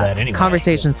do that anyway.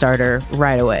 Conversation starter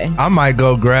right away. I might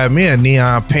go grab me a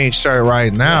neon pink shirt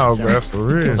right now, bro. For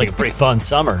real. Sounds like a pretty fun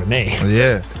summer to me.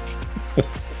 Yeah.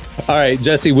 All right,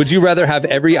 Jesse, would you rather have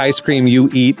every ice cream you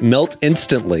eat melt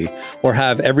instantly or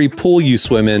have every pool you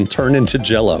swim in turn into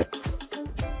Jell-O?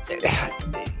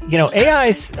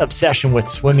 AI's obsession with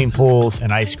swimming pools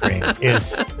and ice cream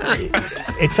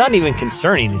it's not even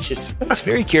concerning. It's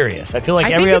very curious. I feel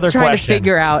like every other question. Trying to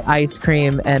figure out ice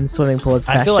cream and swimming pool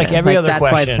obsession. I feel like every other that's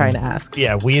question. That's why it's trying to ask.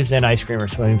 Yeah, weaves in ice cream or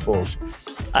swimming pools.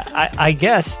 I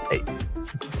guess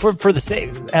for the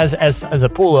sake, as a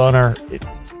pool owner,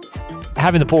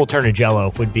 having the pool turn to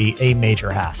Jell-O would be a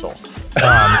major hassle.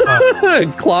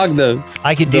 Clog the.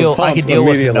 I could deal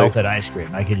with some melted ice cream.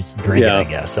 I could just drink it, I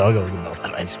guess. So I'll go with the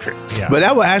melted ice cream. Yeah. But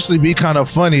that would actually be kind of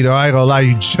funny, though. I ain't gonna lie.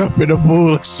 You jump in the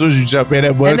pool as soon as you jump in,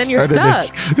 and then you're stuck.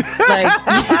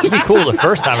 It'd be cool the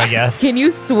first time, I guess. Can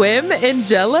you swim in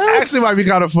Jell-O? Actually, might be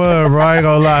kind of fun, bro. I ain't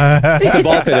gonna lie. It's a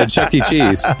ball pit at Chuck E.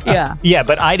 Cheese. Yeah,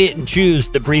 but I didn't choose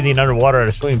the breathing underwater at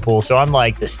a swimming pool, so I'm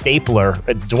like the stapler,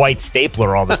 Dwight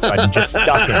Stapler, all of a sudden, just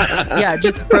stuck in it. Yeah,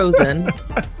 just frozen.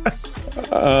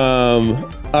 All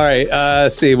right.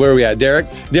 Let's see. Where are we at?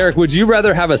 Derek, would you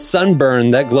rather have a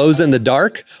sunburn that glows in the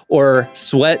dark or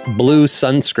sweat blue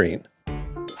sunscreen?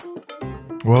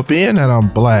 Well, being that I'm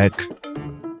black,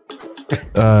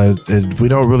 we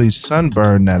don't really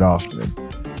sunburn that often.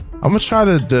 I'm going to try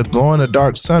the glow in the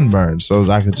dark sunburn so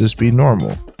I could just be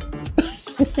normal.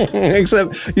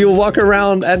 Except you'll walk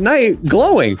around at night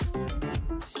glowing.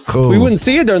 Cool. We wouldn't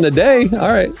see it during the day.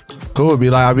 All right. Cool. I'd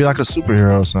be like a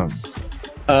superhero or something.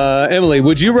 Emily,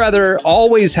 would you rather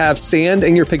always have sand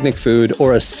in your picnic food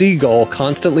or a seagull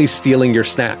constantly stealing your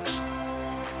snacks?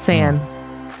 Sand.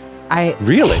 I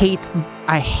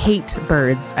hate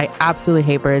birds. I absolutely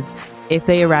hate birds. If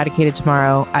they eradicated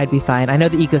tomorrow, I'd be fine. I know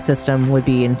the ecosystem would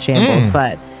be in shambles,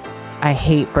 but I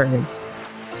hate birds.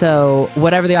 So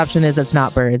whatever the option is that's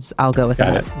not birds, I'll go with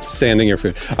that. Sand in your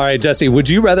food. All right, Jesse, would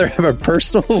you rather have a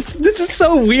personal... This is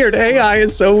so weird. AI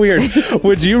is so weird.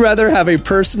 Would you rather have a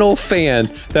personal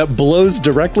fan that blows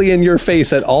directly in your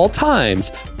face at all times,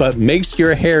 but makes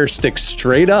your hair stick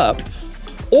straight up?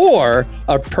 Or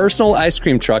a personal ice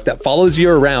cream truck that follows you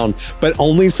around, but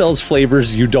only sells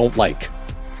flavors you don't like?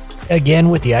 Again,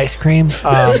 with the ice cream,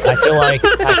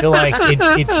 I feel like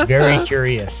it's very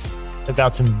curious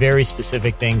about some very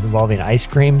specific things involving ice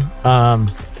cream.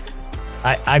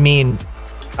 I mean,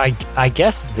 I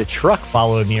guess the truck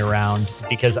followed me around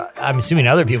because I'm assuming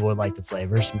other people would like the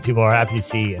flavors. Some people are happy to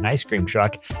see an ice cream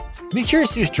truck. I'd be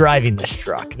curious who's driving this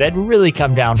truck. That'd really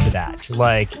come down to that.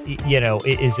 Like, you know,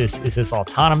 is this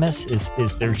autonomous?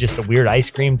 Is there just a weird ice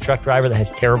cream truck driver that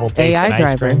has terrible taste in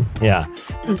ice cream? Yeah.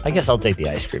 I guess I'll take the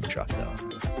ice cream truck though.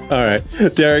 All right,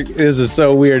 Derek, this is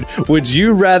so weird. Would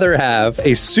you rather have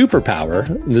a superpower?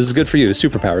 This is good for you,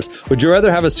 superpowers. Would you rather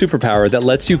have a superpower that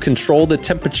lets you control the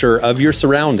temperature of your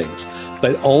surroundings,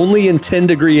 but only in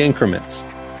 10-degree increments?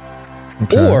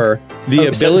 Okay. Or the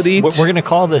ability we're going to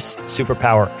call this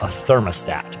superpower a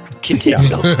thermostat.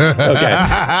 Continue. Okay.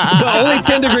 But only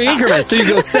 10-degree increments. So you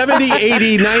go 70,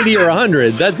 80, 90, or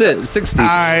 100. That's it. 60. All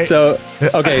right. So,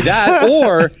 okay, that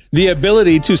or the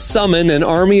ability to summon an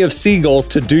army of seagulls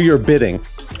to do your bidding.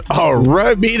 Oh,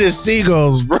 run me the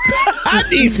seagulls, bro. I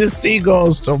need the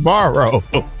seagulls tomorrow.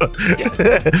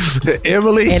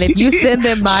 Emily. And if you send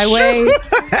them my way.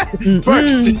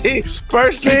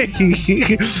 First thing,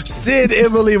 send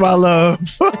Emily my love.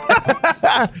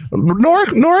 Nork.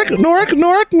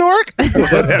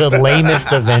 The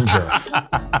lamest Avenger.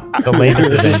 The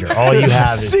lamest Avenger. All you have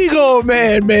is Seagull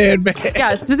man.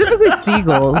 Yeah, specifically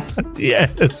seagulls.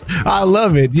 Yes, I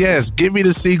love it. Yes, give me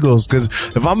the seagulls, because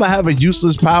if I'm going to have a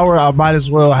useless power, I might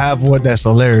as well have one that's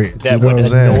hilarious. That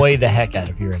would annoy the heck out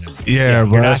of your enemies. Yeah,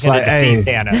 bro. You're not going to defeat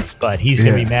Thanos, but he's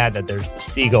going to be mad that there's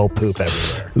seagull poop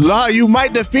everywhere. No, you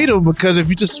might defeat him, because if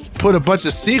you just put a bunch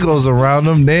of seagulls around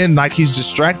him, then like he's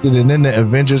distracted, and then the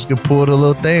Avengers can pull the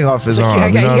little thing off his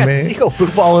arm. You know what I mean? Seagull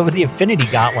poop all over the Infinity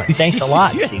Gauntlet. Thanks a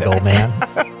lot, Seagull man.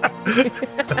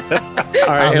 All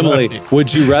right, Emily,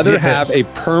 would you rather have a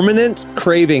permanent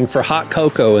craving for hot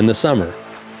cocoa in the summer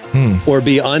or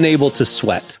be unable to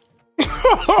sweat?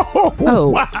 Oh,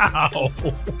 wow.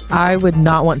 I would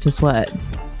not want to sweat.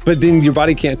 But then your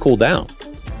body can't cool down.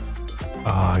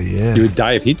 Oh, yeah. You would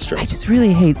die of heat stroke. I just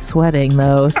really hate sweating,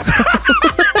 though. So.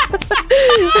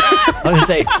 I was going to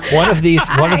say, one of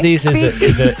these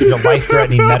is a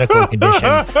life-threatening medical condition.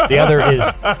 The other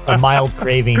is a mild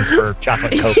craving for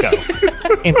chocolate cocoa.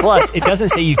 And plus, it doesn't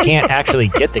say you can't actually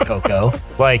get the cocoa.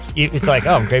 Like, it's like,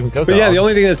 oh, I'm craving cocoa. But yeah, the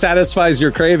only thing that satisfies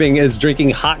your craving is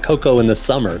drinking hot cocoa in the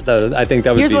summer. I think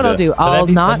that would Here's be what I'll do. I'll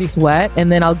not sweat, and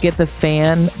then I'll get the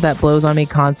fan that blows on me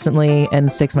constantly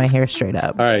and sticks my hair straight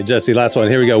up. All right, Jesse, last one.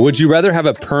 Here we go. Would you rather have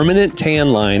a permanent tan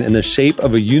line in the shape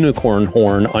of a unicorn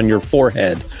horn on your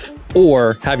forehead,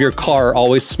 or have your car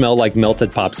always smell like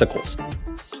melted popsicles?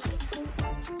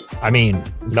 I mean,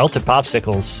 melted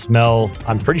popsicles smell,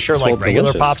 I'm pretty sure, like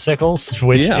regular popsicles,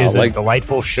 which is like a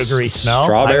delightful sugary smell.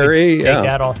 Strawberry,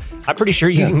 I'm pretty sure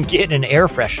you can get an air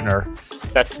freshener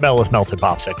that smells melted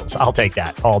popsicles. I'll take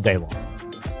that all day long.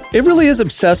 It really is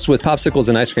obsessed with popsicles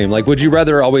and ice cream. Like, would you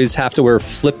rather always have to wear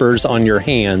flippers on your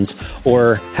hands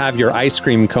or have your ice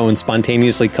cream cone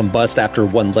spontaneously combust after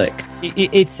one lick?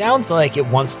 It sounds like it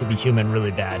wants to be human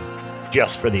really bad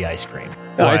just for the ice cream.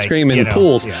 Ice cream in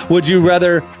pools. Yeah. Would you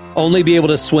rather only be able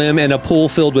to swim in a pool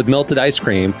filled with melted ice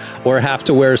cream or have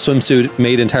to wear a swimsuit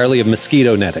made entirely of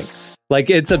mosquito netting? Like,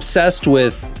 it's obsessed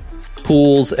with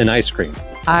pools and ice cream.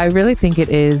 I really think it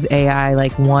is AI,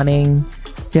 like, wanting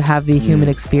to have the human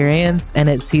experience, and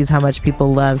it sees how much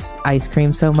people love ice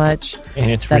cream so much,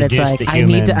 and it's that it's like, I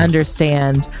need to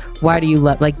understand, why do you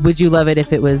love, like, would you love it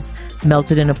if it was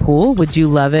melted in a pool? Would you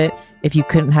love it if you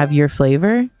couldn't have your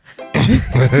flavor? And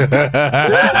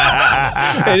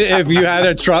if you had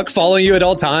a truck following you at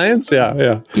all times?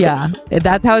 Yeah.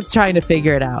 That's how it's trying to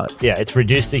figure it out. Yeah, it's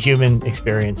reduced the human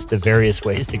experience to various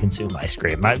ways to consume ice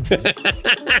cream.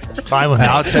 It's fine with me.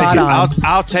 I'll take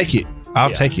it.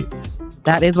 I'll take it.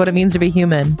 That is what it means to be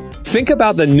human. Think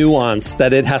about the nuance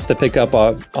that it has to pick up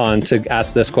on to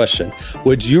ask this question.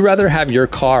 Would you rather have your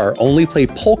car only play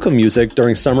polka music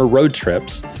during summer road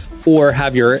trips or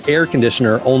have your air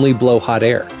conditioner only blow hot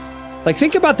air? Like,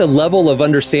 think about the level of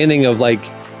understanding of like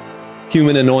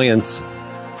human annoyance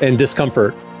and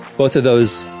discomfort. Both of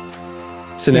those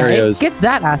scenarios. Yeah, it gets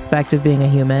that aspect of being a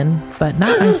human, but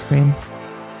not ice cream.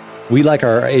 We like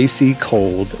our AC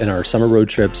cold and our summer road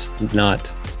trips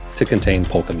not to contain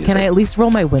polka music. Can I at least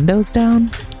roll my windows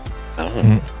down? I don't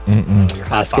know.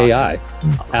 Ask AI.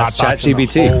 Ask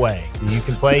ChatGPT. The whole way. You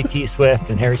can play T Swift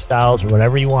and Harry Styles or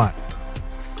whatever you want,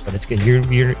 but it's good.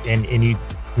 And you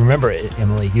remember,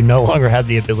 Emily, you no longer have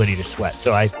the ability to sweat.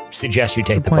 So I suggest you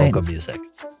take the polka music.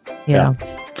 Yeah.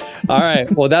 All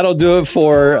right. Well, that'll do it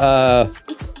for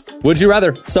Would You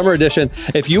Rather Summer Edition.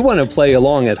 If you want to play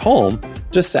along at home,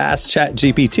 just ask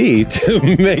ChatGPT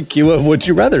to make you a Would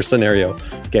You Rather scenario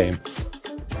game.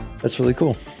 That's really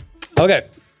cool. Okay.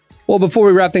 Well, before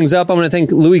we wrap things up, I want to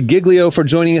thank Louie Giglio for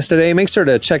joining us today. Make sure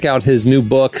to check out his new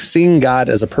book, Seeing God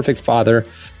as a Perfect Father,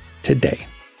 today.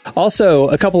 Also,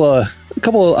 a couple of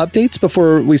updates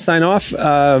before we sign off.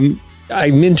 I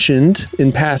mentioned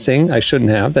in passing, I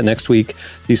shouldn't have, that next week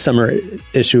the summer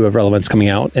issue of Relevant's coming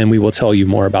out, and we will tell you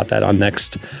more about that on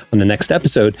the next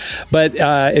episode. But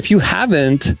if you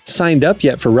haven't signed up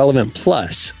yet for Relevant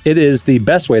Plus, it is the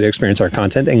best way to experience our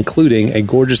content, including a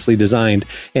gorgeously designed,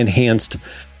 enhanced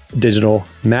digital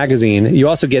magazine. You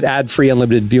also get ad-free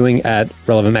unlimited viewing at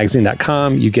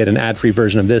relevantmagazine.com. You get an ad-free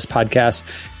version of this podcast,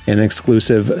 an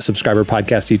exclusive subscriber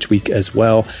podcast each week as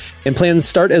well. And plans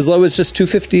start as low as just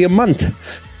 $250 a month.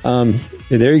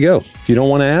 There you go. If you don't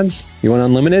want ads, you want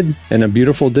unlimited and a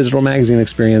beautiful digital magazine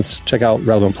experience, check out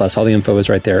Relevant Plus. All the info is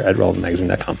right there at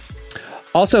relevantmagazine.com.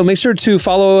 Also, make sure to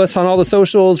follow us on all the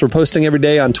socials. We're posting every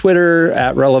day on Twitter,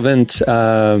 at Relevant,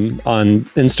 on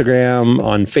Instagram,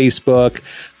 on Facebook,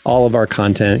 all of our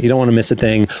content. You don't want to miss a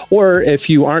thing. Or if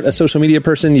you aren't a social media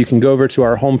person, you can go over to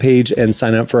our homepage and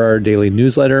sign up for our daily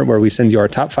newsletter, where we send you our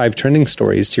top 5 trending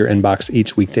stories to your inbox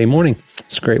each weekday morning.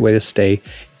 It's a great way to stay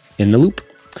in the loop.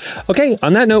 Okay,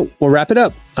 on that note, we'll wrap it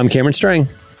up. I'm Cameron Strang.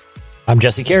 I'm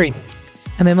Jesse Carey.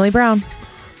 I'm Emily Brown.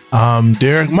 I'm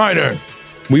Derek Miner.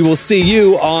 We will see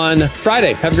you on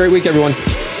Friday. Have a great week, everyone.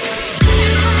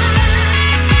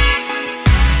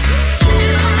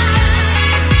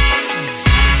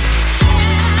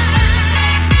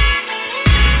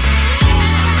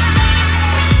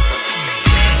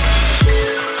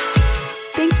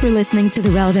 Thanks for listening to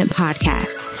the Relevant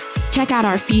Podcast. Check out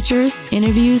our features,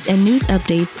 interviews, and news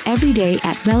updates every day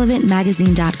at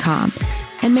relevantmagazine.com.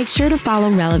 And make sure to follow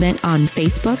Relevant on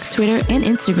Facebook, Twitter, and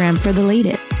Instagram for the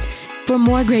latest. For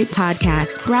more great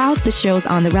podcasts, browse the shows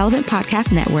on the Relevant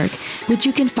Podcast Network, which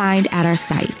you can find at our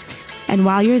site. And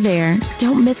while you're there,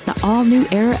 don't miss the all-new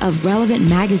era of Relevant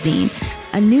Magazine.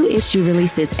 A new issue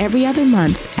releases every other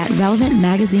month at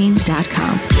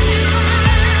relevantmagazine.com.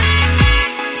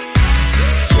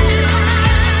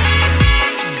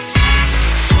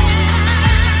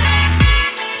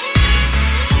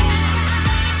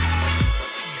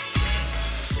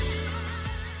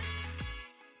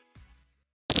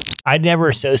 I'd never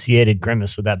associated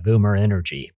Grimace with that boomer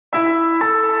energy.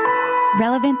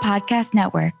 Relevant Podcast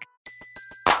Network.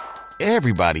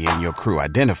 Everybody in your crew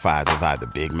identifies as either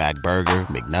Big Mac Burger,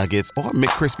 McNuggets, or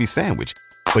McCrispy Sandwich.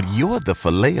 But you're the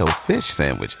Filet-O-Fish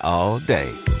Sandwich all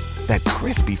day. That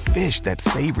crispy fish, that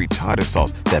savory tartar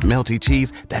sauce, that melty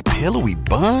cheese, that pillowy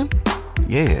bun.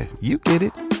 Yeah, you get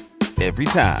it. Every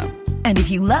time. And if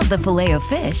you love the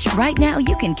Filet-O-Fish, right now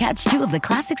you can catch 2 of the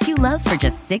classics you love for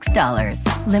just $6.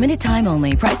 Limited time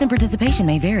only. Price and participation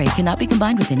may vary. Cannot be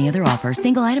combined with any other offer.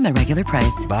 Single item at regular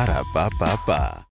price. Ba-da-ba-ba-ba.